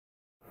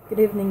Good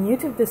evening,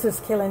 YouTube. This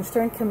is Kaylin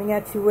Stern coming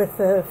at you with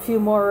a few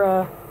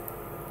more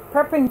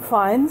prepping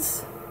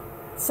finds.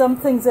 Some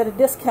things at a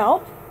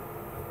discount.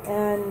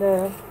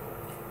 And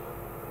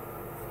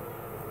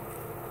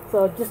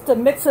so just a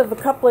mix of a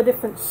couple of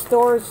different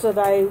stores that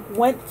I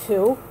went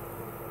to.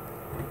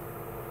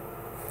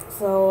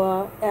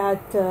 So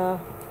at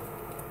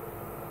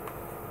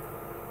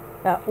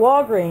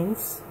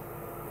Walgreens,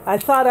 I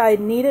thought I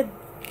needed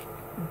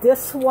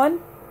this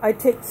one. I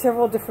take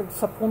several different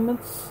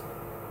supplements,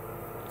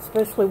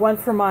 especially one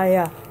for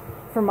my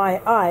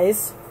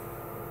eyes,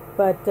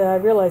 but I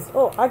realized,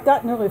 oh, I've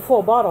got nearly a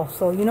full bottle,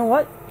 so you know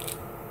what?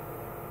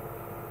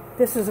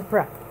 This is a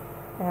prep.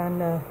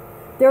 And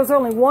there was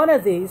only one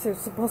of these. There's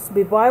supposed to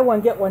be buy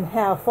one, get one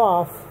half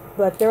off,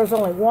 but there was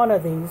only one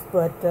of these,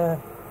 but,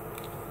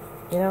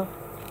 you know.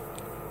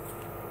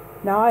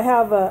 Now I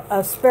have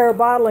a spare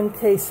bottle in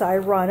case I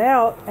run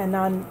out and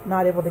I'm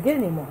not able to get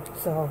any more,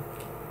 so.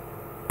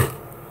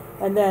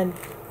 And then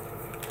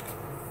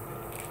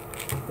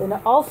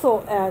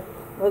also at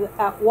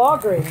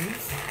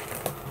Walgreens,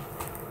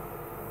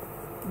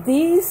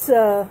 these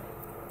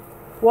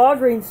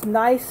Walgreens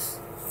nice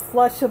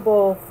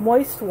flushable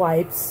moist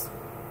wipes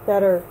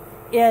that are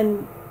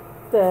in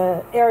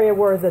the area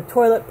where the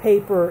toilet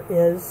paper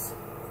is.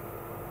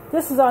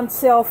 This is on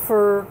sale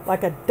for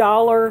like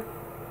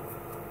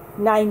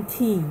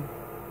 $1.19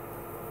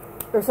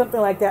 or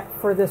something like that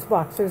for this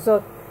box.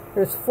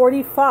 There's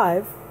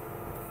 45,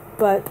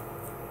 but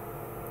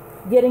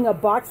getting a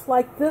box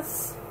like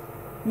this,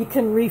 you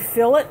can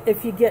refill it.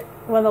 If you get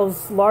one of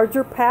those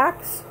larger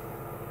packs,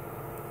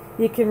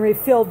 you can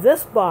refill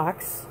this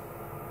box,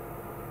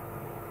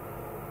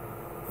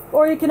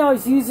 or you can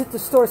always use it to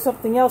store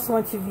something else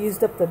once you've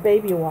used up the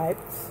baby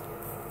wipes.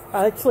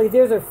 Actually,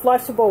 these are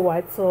flushable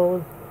wipes,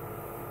 so,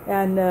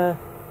 and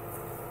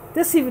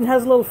this even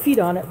has little feet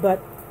on it,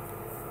 but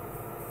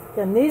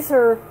and this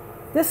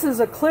is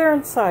a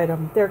clearance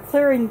item. They're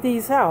clearing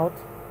these out.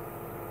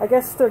 I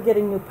guess they're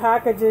getting new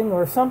packaging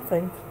or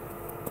something.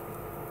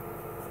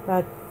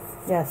 But,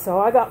 yeah, so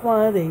I got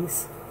one of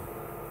these.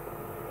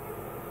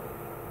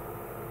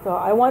 So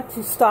I want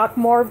to stock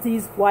more of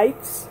these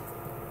wipes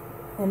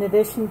in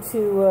addition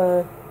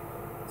to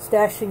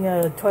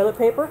stashing toilet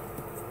paper.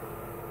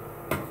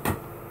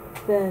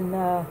 Then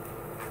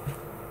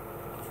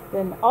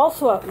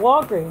also at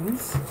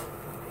Walgreens,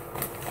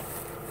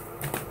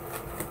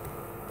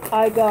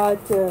 I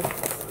got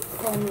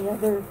on the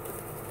other.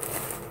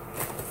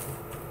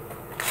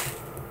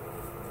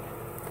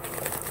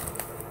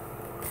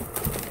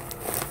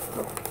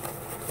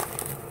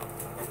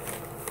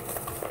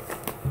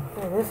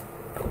 There it is.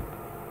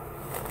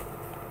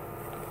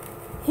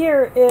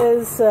 Here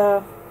is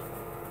a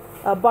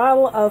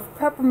bottle of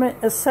peppermint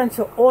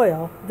essential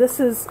oil. This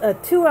is a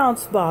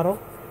 2-ounce bottle.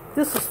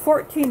 This is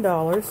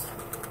 $14.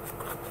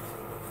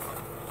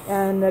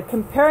 And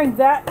comparing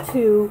that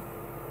to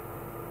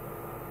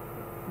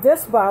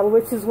this bottle,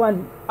 which is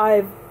one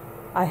I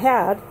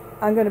had,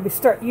 I'm going to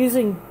start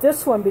using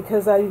this one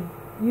because I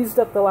used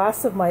up the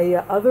last of my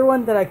other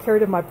one that I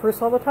carried in my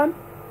purse all the time.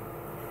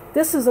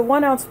 This is a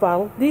 1-ounce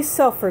bottle. These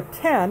sell for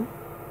 $10,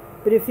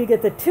 but if you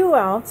get the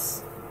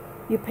 2-ounce,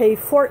 you pay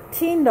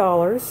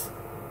 $14.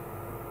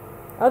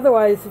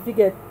 Otherwise, if you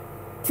get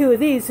 2 of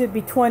these, it'd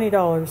be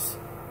 $20.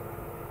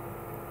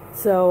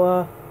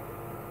 So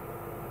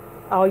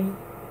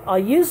I'll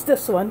use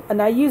this one,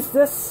 and I use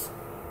this.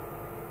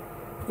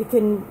 You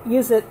can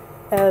use it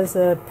as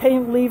a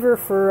pain reliever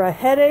for a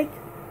headache,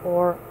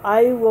 or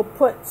I will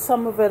put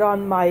some of it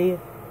on my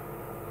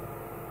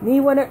knee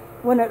when it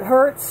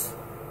hurts,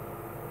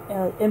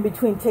 in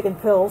between taking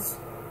pills,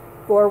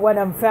 or when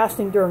I'm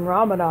fasting during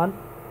Ramadan.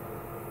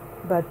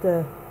 But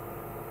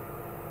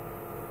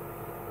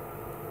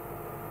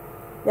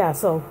yeah,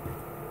 so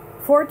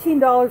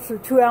 $14 for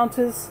 2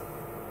 ounces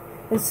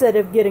instead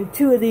of getting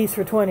 2 of these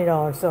for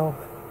 $20. So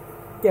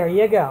there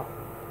you go.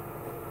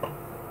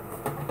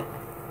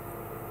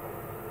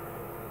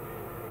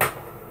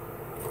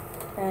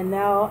 And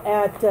now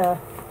at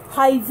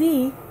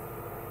HyVee,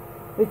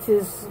 which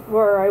is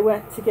where I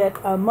went to get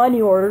a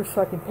money order so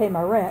I can pay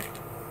my rent,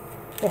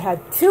 they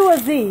had 2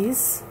 of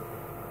these.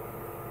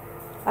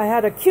 I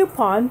had a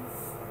coupon,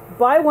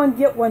 buy one,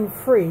 get one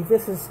free.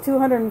 This is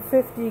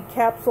 250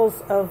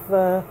 capsules of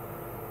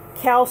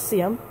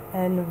calcium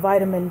and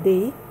vitamin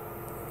D.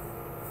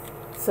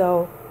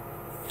 So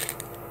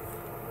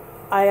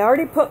I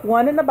already put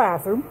one in the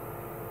bathroom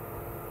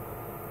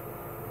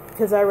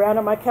because I ran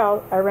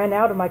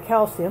out of my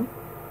calcium,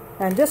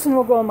 and this one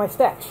will go in my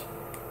stash.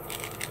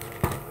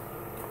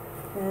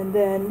 And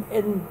then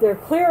in their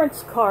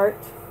clearance cart,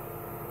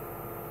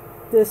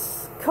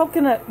 this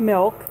coconut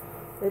milk,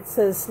 it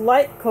says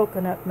light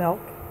coconut milk.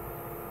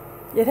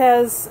 It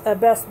has a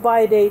best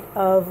buy date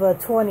of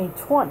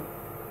 2020.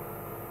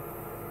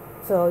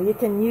 So you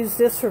can use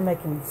this for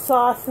making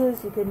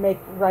sauces. You can make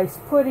rice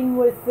pudding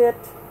with it.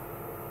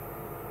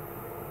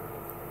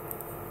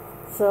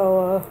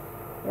 So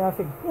yeah, I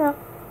think, yeah,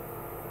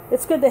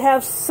 it's good to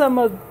have some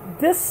of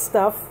this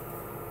stuff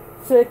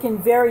so it can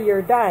vary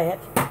your diet.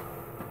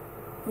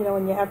 you know,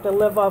 when you have to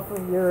live off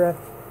of your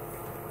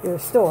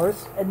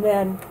stores. And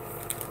then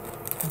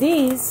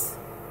these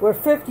were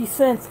 50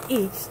 cents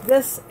each.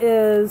 This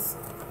is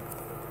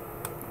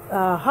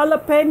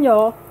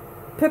jalapeno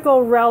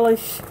pickle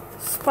relish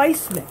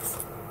spice mix.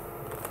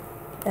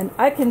 And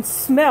I can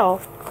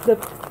smell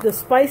the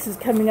spices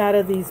coming out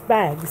of these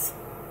bags.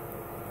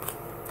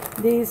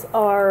 These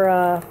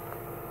are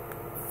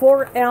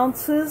 4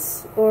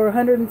 ounces or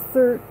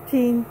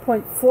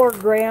 113.4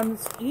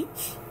 grams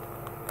each.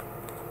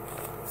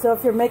 So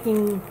if you're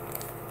making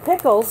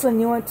pickles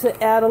and you want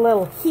to add a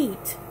little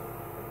heat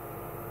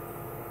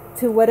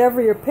to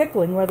whatever you're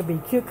pickling, whether it be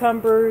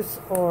cucumbers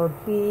or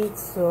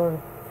beets or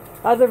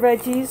other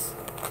veggies,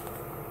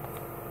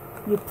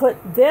 you put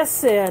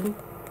this in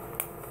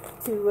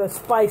to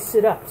spice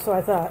it up. So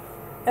I thought,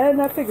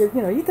 and I figured,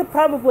 you know, you could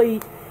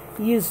probably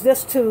use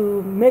this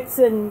to mix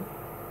in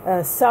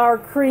sour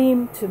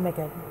cream to make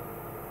a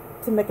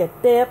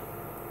dip.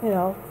 You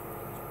know,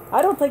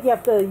 I don't think you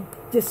have to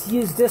just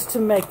use this to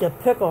make a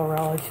pickle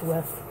relish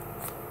with.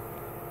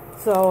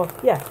 So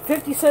yeah,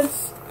 50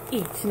 cents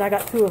each, and I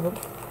got 2 of them.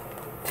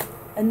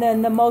 And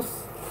then the most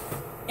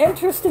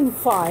interesting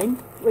find,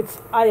 which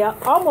I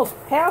almost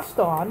passed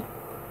on,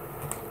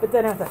 but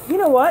then I thought, you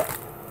know what?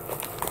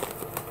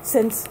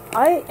 Since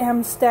I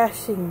am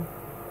stashing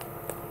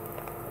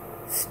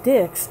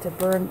sticks to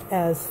burn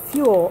as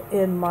fuel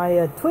in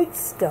my twig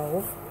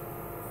stove,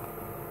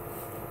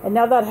 and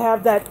now that I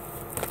have that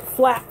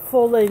flat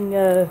folding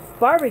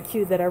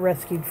barbecue that I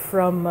rescued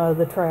from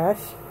the trash,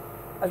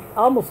 I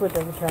almost went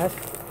to the trash,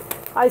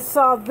 I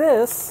saw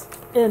this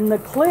in the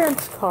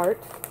clearance cart,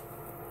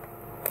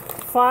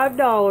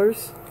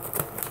 $5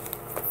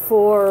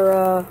 for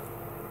a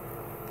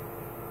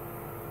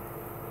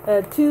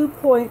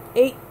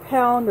 2.8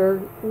 pound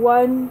or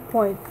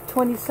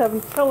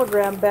 1.27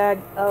 kilogram bag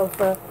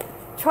of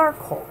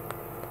charcoal.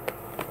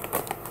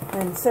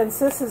 And since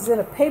this is in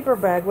a paper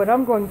bag, what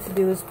I'm going to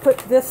do is put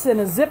this in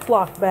a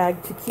Ziploc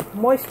bag to keep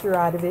moisture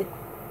out of it,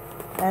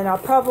 and I'll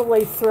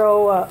probably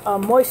throw a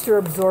moisture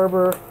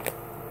absorber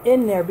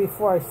in there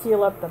before I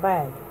seal up the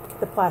bag,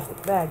 the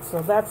plastic bag.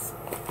 So that's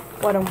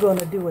what I'm going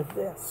to do with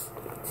this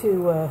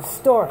to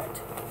store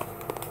it.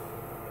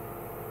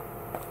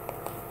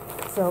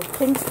 So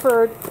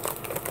Kingsford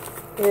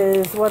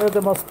is one of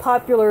the most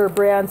popular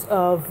brands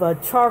of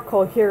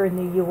charcoal here in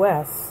the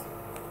U.S.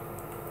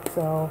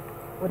 So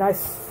when I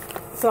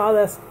saw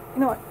this, you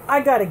know what, I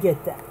got to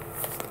get that.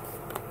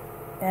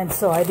 And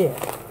so I did.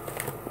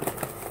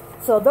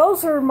 So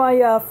those are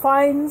my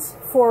finds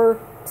for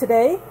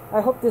today. I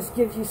hope this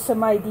gives you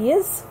some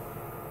ideas.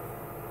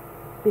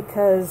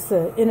 Because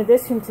in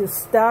addition to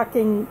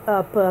stocking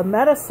up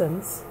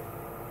medicines,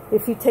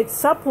 if you take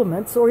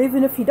supplements, or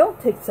even if you don't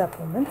take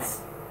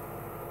supplements,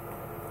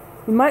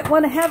 you might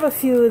want to have a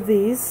few of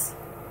these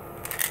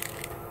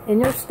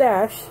in your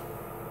stash.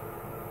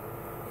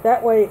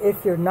 That way,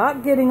 if you're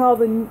not getting all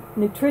the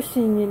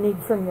nutrition you need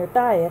from your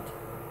diet,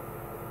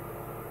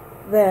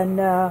 then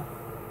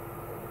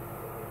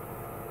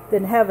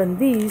having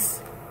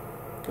these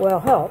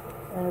will help.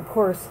 And of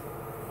course,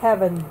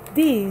 having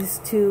these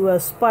to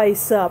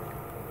spice up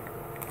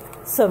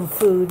some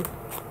food,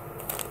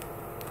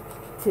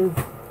 to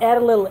add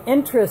a little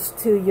interest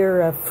to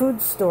your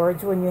food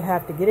storage when you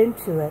have to get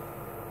into it.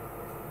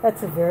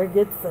 That's a very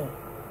good thing.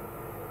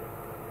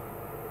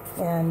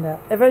 And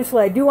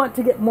eventually I do want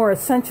to get more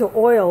essential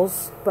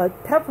oils,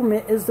 but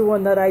peppermint is the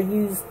one that I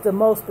use the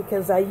most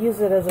because I use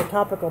it as a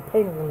topical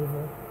pain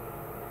reliever.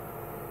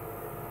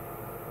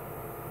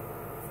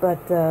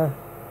 But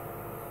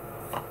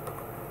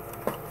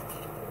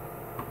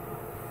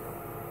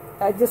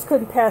I just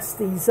couldn't pass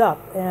these up,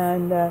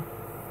 and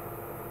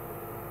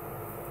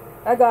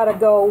I gotta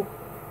go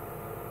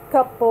a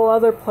couple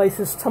other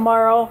places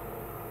tomorrow.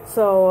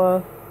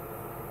 So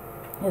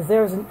if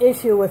there's an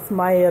issue with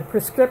my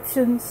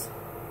prescriptions,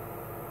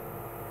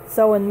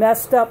 someone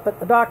messed up at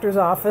the doctor's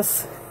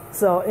office.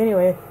 So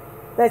anyway,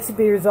 that should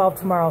be resolved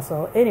tomorrow.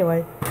 So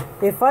anyway,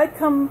 if I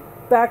come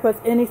back with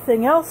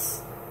anything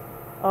else,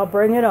 I'll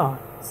bring it on.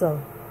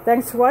 So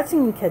thanks for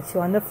watching, and catch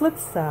you on the flip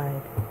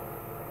side.